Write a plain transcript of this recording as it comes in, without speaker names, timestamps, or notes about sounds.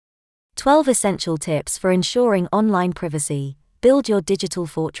12 Essential Tips for Ensuring Online Privacy. Build your digital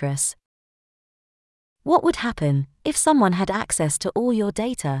fortress. What would happen if someone had access to all your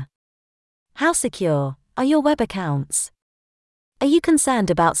data? How secure are your web accounts? Are you concerned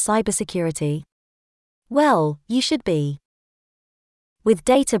about cybersecurity? Well, you should be. With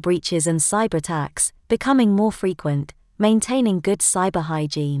data breaches and cyber attacks becoming more frequent, maintaining good cyber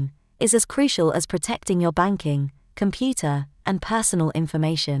hygiene is as crucial as protecting your banking, computer, and personal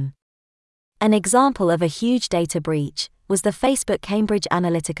information. An example of a huge data breach was the Facebook Cambridge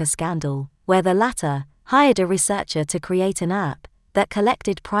Analytica scandal, where the latter hired a researcher to create an app that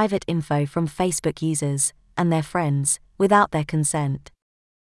collected private info from Facebook users and their friends without their consent.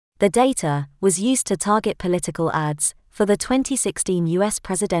 The data was used to target political ads for the 2016 US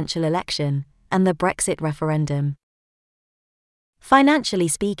presidential election and the Brexit referendum. Financially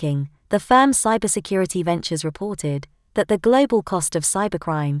speaking, the firm Cybersecurity Ventures reported that the global cost of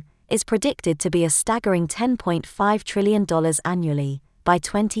cybercrime is predicted to be a staggering $10.5 trillion annually by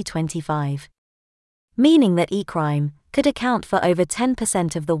 2025. Meaning that e-crime could account for over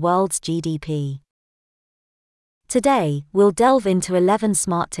 10% of the world's GDP. Today, we'll delve into 11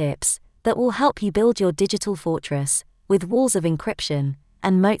 smart tips that will help you build your digital fortress with walls of encryption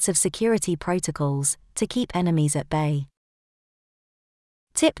and moats of security protocols to keep enemies at bay.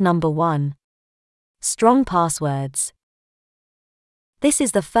 Tip number 1. Strong passwords. This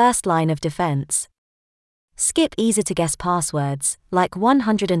is the first line of defense. Skip easy-to-guess passwords like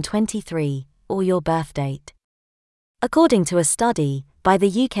 123 or your birth date. According to a study by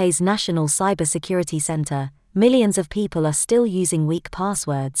the UK's National Cybersecurity Centre, millions of people are still using weak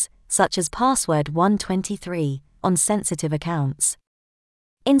passwords, such as password 123, on sensitive accounts.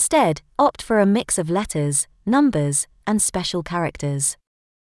 Instead, opt for a mix of letters, numbers, and special characters.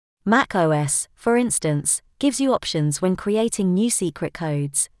 macOS, for instance, gives you options when creating new secret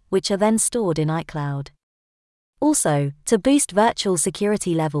codes, which are then stored in iCloud. Also, to boost virtual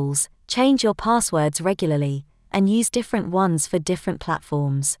security levels, change your passwords regularly and use different ones for different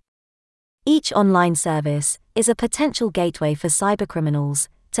platforms. Each online service is a potential gateway for cybercriminals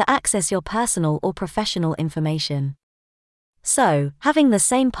to access your personal or professional information. So, having the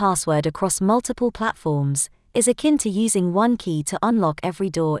same password across multiple platforms is akin to using one key to unlock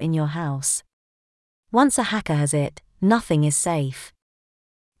every door in your house. Once a hacker has it, nothing is safe.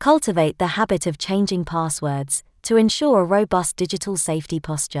 Cultivate the habit of changing passwords to ensure a robust digital safety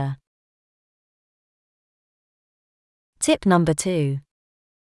posture. Tip number 2.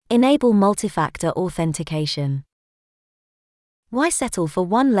 Enable multi-factor authentication. Why settle for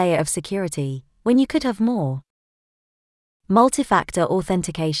one layer of security when you could have more? Multi-factor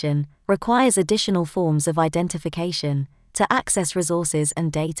authentication requires additional forms of identification to access resources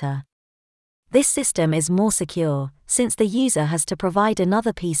and data. This system is more secure since the user has to provide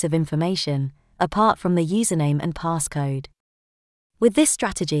another piece of information apart from the username and passcode. With this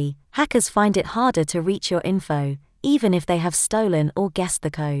strategy, hackers find it harder to reach your info, even if they have stolen or guessed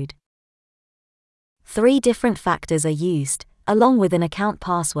the code. 3 different factors are used, along with an account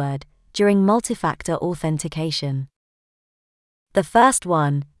password, during multi-factor authentication. The first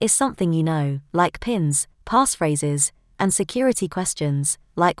one is something you know, like pins, passphrases, and security questions,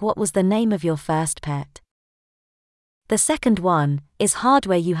 like what was the name of your first pet. The second one is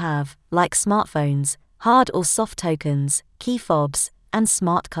hardware you have, like smartphones, hard or soft tokens, key fobs, and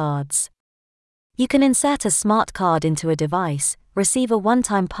smart cards. You can insert a smart card into a device, receive a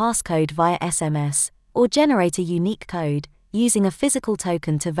one-time passcode via SMS, or generate a unique code using a physical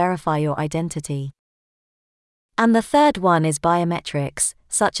token to verify your identity. And the third one is biometrics,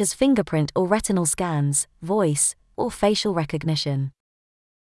 such as fingerprint or retinal scans, voice, or facial recognition.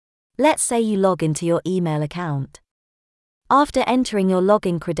 Let's say you log into your email account. After entering your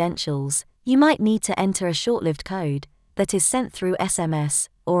login credentials, you might need to enter a short-lived code that is sent through SMS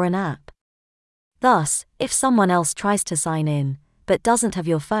or an app. Thus, if someone else tries to sign in, but doesn't have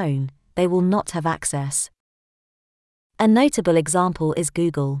your phone, they will not have access. A notable example is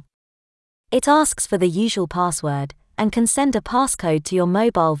Google. It asks for the usual password and can send a passcode to your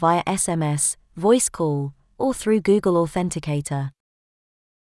mobile via SMS, voice call, or through Google Authenticator.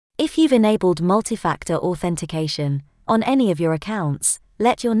 If you've enabled multi-factor authentication on any of your accounts,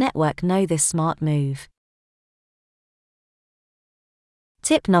 let your network know this smart move.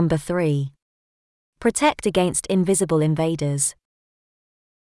 Tip number 3. Protect against invisible invaders.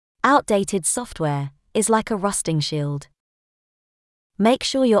 Outdated software is like a rusting shield. Make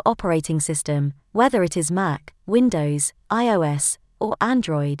sure your operating system, whether it is Mac, Windows, iOS, or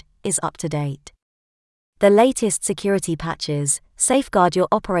Android, is up to date. The latest security patches safeguard your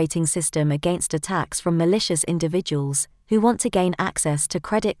operating system against attacks from malicious individuals who want to gain access to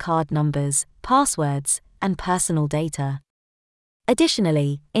credit card numbers, passwords, and personal data.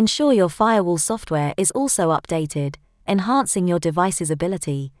 Additionally, ensure your firewall software is also updated, enhancing your device's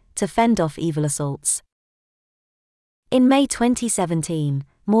ability to fend off evil assaults. In May 2017,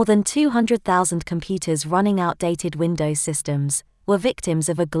 more than 200,000 computers running outdated Windows systems were victims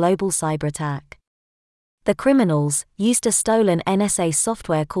of a global cyber attack. The criminals used a stolen NSA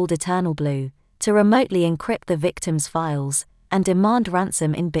software called Eternal Blue to remotely encrypt the victims' files and demand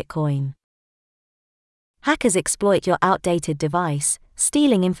ransom in Bitcoin. Hackers exploit your outdated device,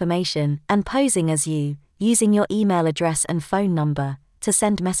 stealing information and posing as you, using your email address and phone number to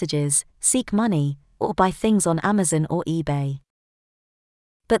send messages, seek money, or buy things on Amazon or eBay.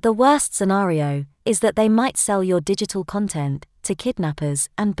 But the worst scenario is that they might sell your digital content to kidnappers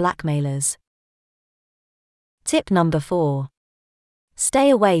and blackmailers. Tip number 4.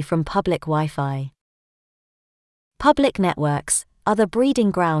 Stay away from public Wi-Fi. Public networks are the breeding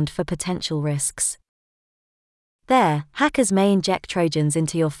ground for potential risks. There, hackers may inject Trojans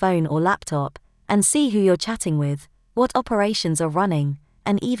into your phone or laptop and see who you're chatting with, what operations are running,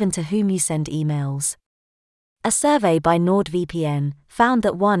 and even to whom you send emails. A survey by NordVPN found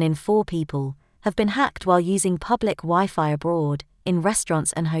that 1 in 4 people have been hacked while using public Wi-Fi abroad, in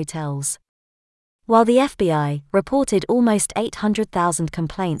restaurants and hotels. While the FBI reported almost 800,000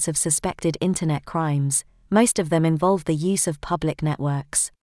 complaints of suspected internet crimes, most of them involve the use of public networks.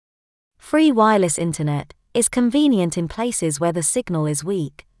 Free wireless internet is convenient in places where the signal is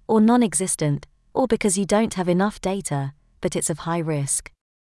weak or non-existent, or because you don't have enough data, but it's of high risk.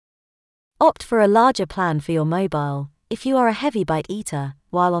 Opt for a larger plan for your mobile if you are a heavy bite eater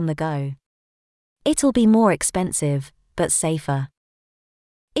while on the go. It'll be more expensive, but safer.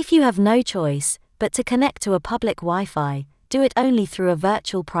 If you have no choice but to connect to a public Wi-Fi, do it only through a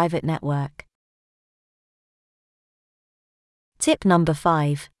virtual private network. Tip number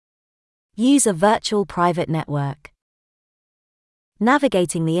 5. Use a virtual private network.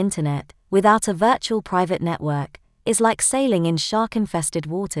 Navigating the internet without a virtual private network is like sailing in shark-infested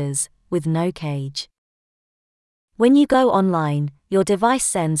waters with no cage. When you go online, your device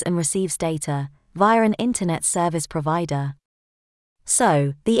sends and receives data via an internet service provider.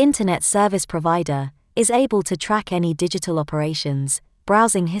 So, the internet service provider is able to track any digital operations,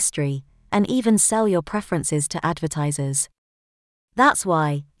 browsing history, and even sell your preferences to advertisers. That's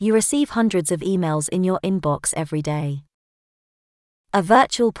why you receive hundreds of emails in your inbox every day. A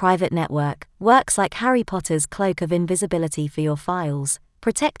virtual private network works like Harry Potter's cloak of invisibility for your files,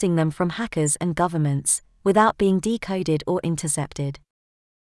 protecting them from hackers and governments, without being decoded or intercepted.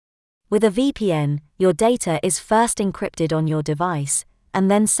 With a VPN, your data is first encrypted on your device, and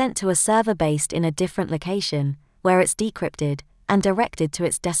then sent to a server based in a different location, where it's decrypted and directed to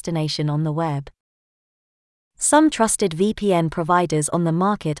its destination on the web. Some trusted VPN providers on the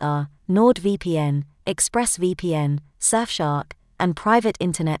market are NordVPN, ExpressVPN, Surfshark, and Private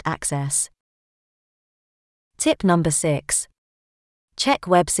Internet Access. Tip number 6. Check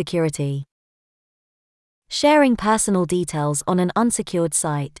web security. Sharing personal details on an unsecured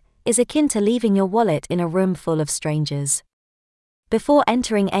site is akin to leaving your wallet in a room full of strangers. Before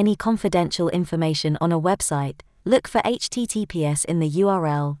entering any confidential information on a website, look for HTTPS in the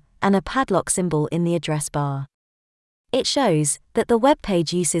URL and a padlock symbol in the address bar. It shows that the web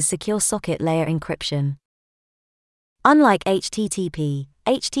page uses secure socket layer encryption. Unlike HTTP,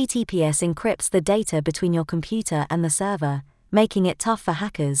 HTTPS encrypts the data between your computer and the server, making it tough for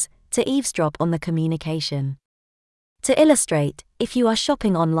hackers to eavesdrop on the communication. To illustrate, if you are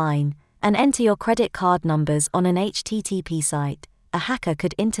shopping online and enter your credit card numbers on an HTTP site, a hacker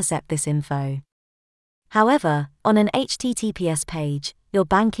could intercept this info. However, on an HTTPS page, your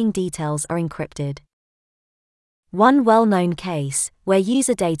banking details are encrypted. One well-known case where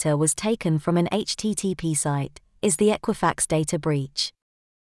user data was taken from an HTTP site is the Equifax data breach.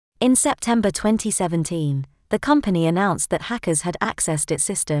 In September 2017, the company announced that hackers had accessed its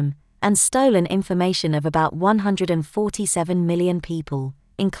system and stolen information of about 147 million people,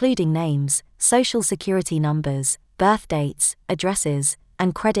 including names, social security numbers, birth dates, addresses,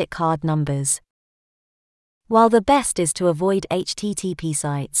 and credit card numbers. While the best is to avoid HTTP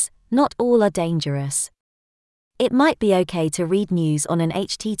sites, not all are dangerous. It might be okay to read news on an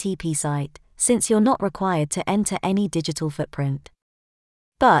HTTP site, since you're not required to enter any digital footprint.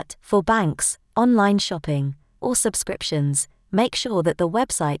 But, for banks, online shopping, or subscriptions, make sure that the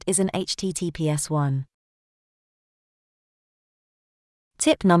website is an HTTPS one.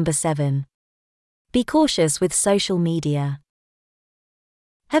 Tip number 7. Be cautious with social media.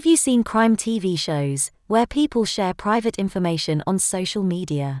 Have you seen crime TV shows where people share private information on social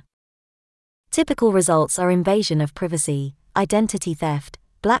media. Typical results are invasion of privacy, identity theft,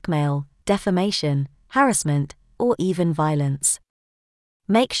 blackmail, defamation, harassment, or even violence.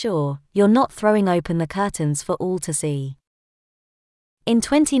 Make sure you're not throwing open the curtains for all to see. In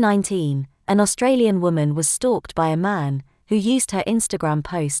 2019, an Australian woman was stalked by a man who used her Instagram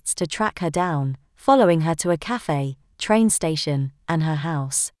posts to track her down, following her to a cafe, train station, and her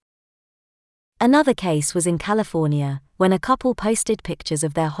house. Another case was in California, when a couple posted pictures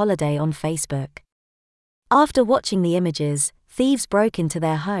of their holiday on Facebook. After watching the images, thieves broke into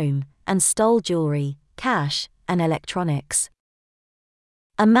their home and stole jewelry, cash, and electronics.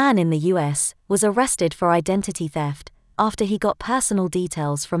 A man in the US was arrested for identity theft after he got personal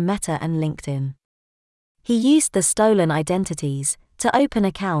details from Meta and LinkedIn. He used the stolen identities to open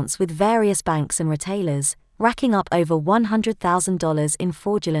accounts with various banks and retailers, racking up over $100,000 in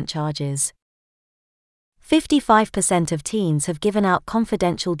fraudulent charges. 55% of teens have given out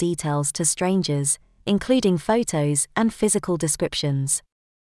confidential details to strangers, including photos and physical descriptions.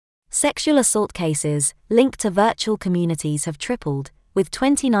 Sexual assault cases linked to virtual communities have tripled, with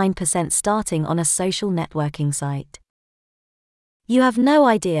 29% starting on a social networking site. You have no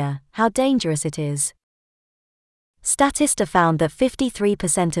idea how dangerous it is. Statista found that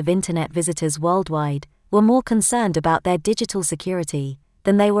 53% of internet visitors worldwide were more concerned about their digital security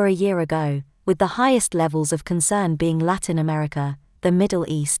than they were a year ago, with the highest levels of concern being Latin America, the Middle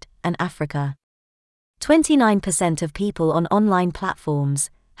East, and Africa. 29% of people on online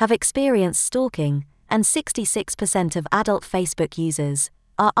platforms have experienced stalking, and 66% of adult Facebook users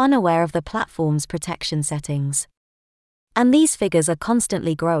are unaware of the platform's protection settings. And these figures are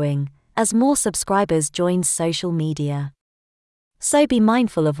constantly growing as more subscribers join social media. So be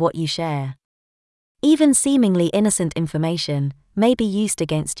mindful of what you share. Even seemingly innocent information may be used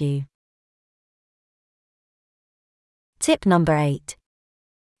against you. Tip number 8.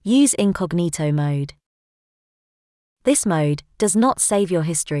 Use incognito mode. This mode does not save your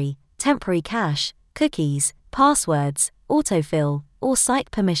history, temporary cache, cookies, passwords, autofill, or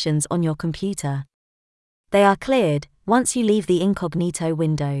site permissions on your computer. They are cleared once you leave the incognito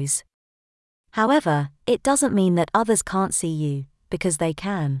windows. However, it doesn't mean that others can't see you, because they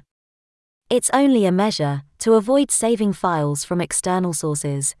can. It's only a measure to avoid saving files from external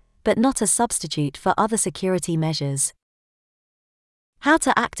sources, but not a substitute for other security measures. How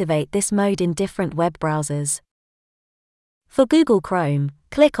to activate this mode in different web browsers. For Google Chrome,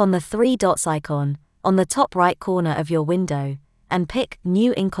 click on the three dots icon on the top right corner of your window and pick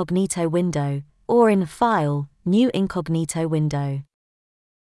New Incognito Window, or in File, New Incognito Window.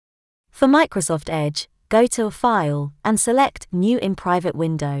 For Microsoft Edge, go to File and select New in Private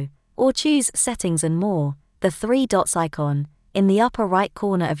Window, or choose Settings and More, the three dots icon, in the upper right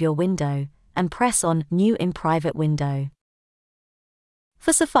corner of your window, and press on New in Private Window.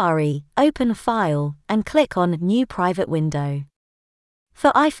 For Safari, open File and click on New Private Window.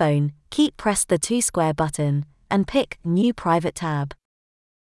 For iPhone, keep pressed the two-square button and pick New Private tab.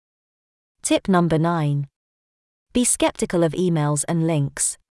 Tip number 9. Be skeptical of emails and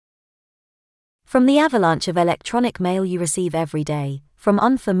links. From the avalanche of electronic mail you receive every day, from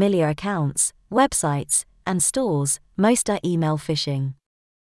unfamiliar accounts, websites, and stores, most are email phishing.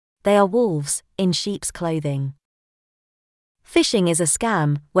 They are wolves in sheep's clothing. Phishing is a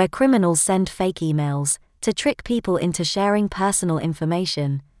scam where criminals send fake emails to trick people into sharing personal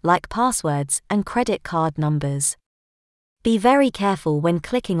information, like passwords and credit card numbers. Be very careful when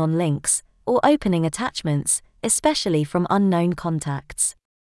clicking on links or opening attachments, especially from unknown contacts.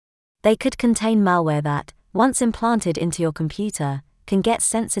 They could contain malware that, once implanted into your computer, can get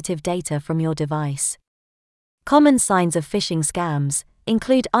sensitive data from your device. Common signs of phishing scams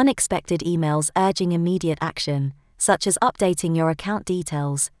include unexpected emails urging immediate action, such as updating your account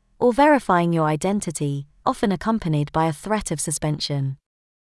details or verifying your identity, often accompanied by a threat of suspension.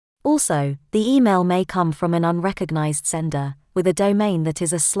 Also, the email may come from an unrecognized sender, with a domain that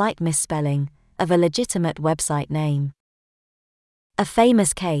is a slight misspelling of a legitimate website name. A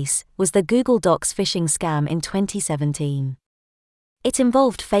famous case was the Google Docs phishing scam in 2017. It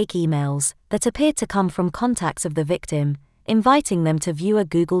involved fake emails that appeared to come from contacts of the victim, inviting them to view a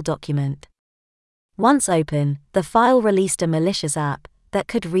Google document. Once open, the file released a malicious app that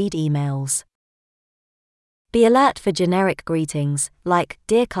could read emails. Be alert for generic greetings, like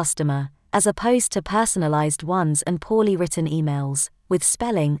 "Dear Customer," as opposed to personalized ones, and poorly written emails, with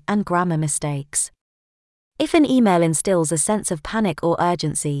spelling and grammar mistakes. If an email instills a sense of panic or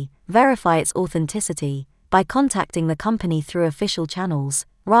urgency, verify its authenticity by contacting the company through official channels,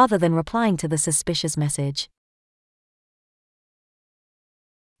 rather than replying to the suspicious message.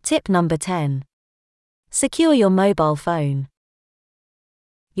 Tip number 10. Secure your mobile phone.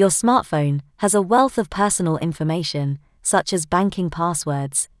 Your smartphone has a wealth of personal information, such as banking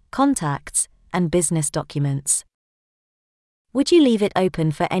passwords, contacts, and business documents. Would you leave it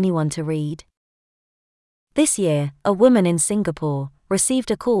open for anyone to read? This year, a woman in Singapore received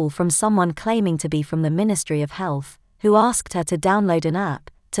a call from someone claiming to be from the Ministry of Health, who asked her to download an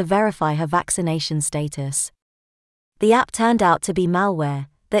app to verify her vaccination status. The app turned out to be malware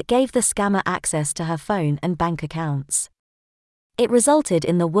that gave the scammer access to her phone and bank accounts. It resulted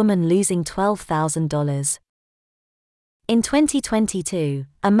in the woman losing $12,000. In 2022,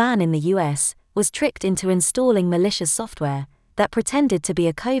 a man in the US was tricked into installing malicious software that pretended to be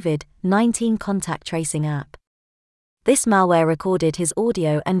a COVID-19 contact tracing app. This malware recorded his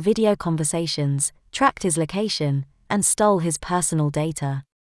audio and video conversations, tracked his location, and stole his personal data.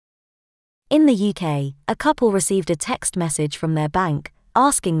 In the UK, a couple received a text message from their bank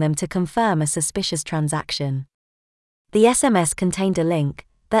asking them to confirm a suspicious transaction. The SMS contained a link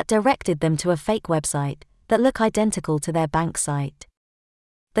that directed them to a fake website that looked identical to their bank site.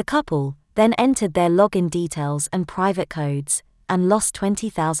 The couple then entered their login details and private codes and lost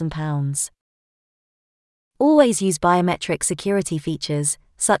 £20,000. Always use biometric security features,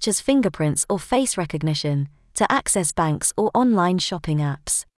 such as fingerprints or face recognition, to access banks or online shopping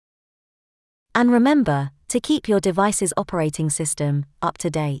apps. And remember to keep your device's operating system up to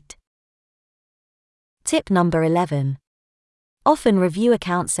date. Tip number 11. Often review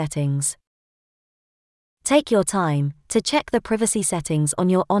account settings. Take your time to check the privacy settings on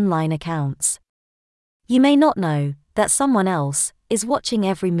your online accounts. You may not know that someone else is watching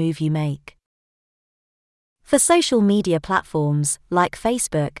every move you make. For social media platforms like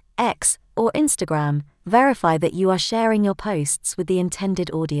Facebook, X, or Instagram, verify that you are sharing your posts with the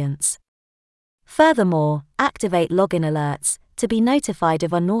intended audience. Furthermore, activate login alerts to be notified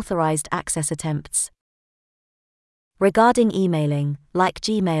of unauthorized access attempts. Regarding emailing, like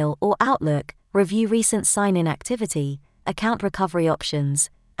Gmail or Outlook, review recent sign-in activity, account recovery options,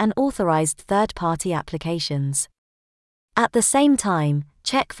 and authorized third-party applications. At the same time,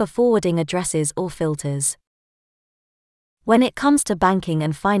 check for forwarding addresses or filters. When it comes to banking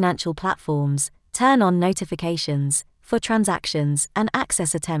and financial platforms, turn on notifications for transactions and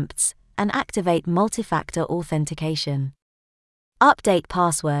access attempts, and activate multi-factor authentication. Update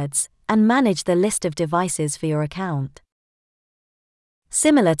passwords, and manage the list of devices for your account.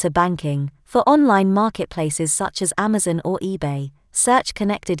 Similar to banking, for online marketplaces such as Amazon or eBay, search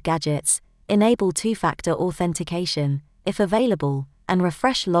connected gadgets, enable two-factor authentication, if available, and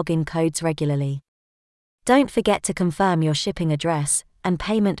refresh login codes regularly. Don't forget to confirm your shipping address and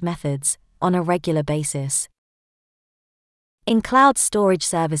payment methods on a regular basis. In cloud storage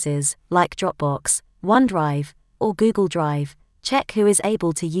services like Dropbox, OneDrive, or Google Drive, check who is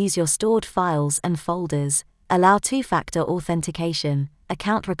able to use your stored files and folders, allow two-factor authentication,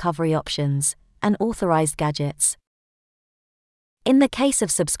 account recovery options, and authorized gadgets. In the case of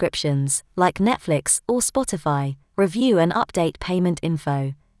subscriptions, like Netflix or Spotify, review and update payment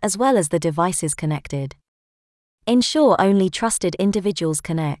info, as well as the devices connected. Ensure only trusted individuals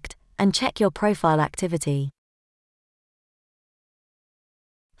connect, and check your profile activity.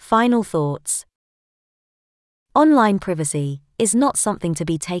 Final thoughts. Online privacy is not something to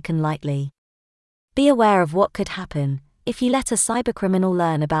be taken lightly. Be aware of what could happen if you let a cybercriminal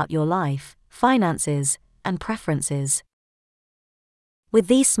learn about your life, finances, and preferences. With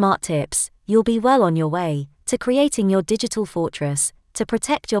these smart tips, you'll be well on your way to creating your digital fortress to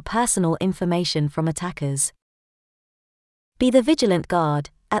protect your personal information from attackers. Be the vigilant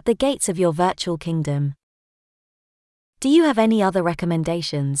guard at the gates of your virtual kingdom. Do you have any other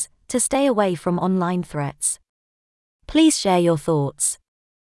recommendations to stay away from online threats? Please share your thoughts.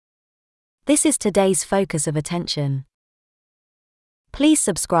 This is today's focus of attention. Please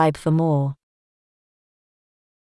subscribe for more.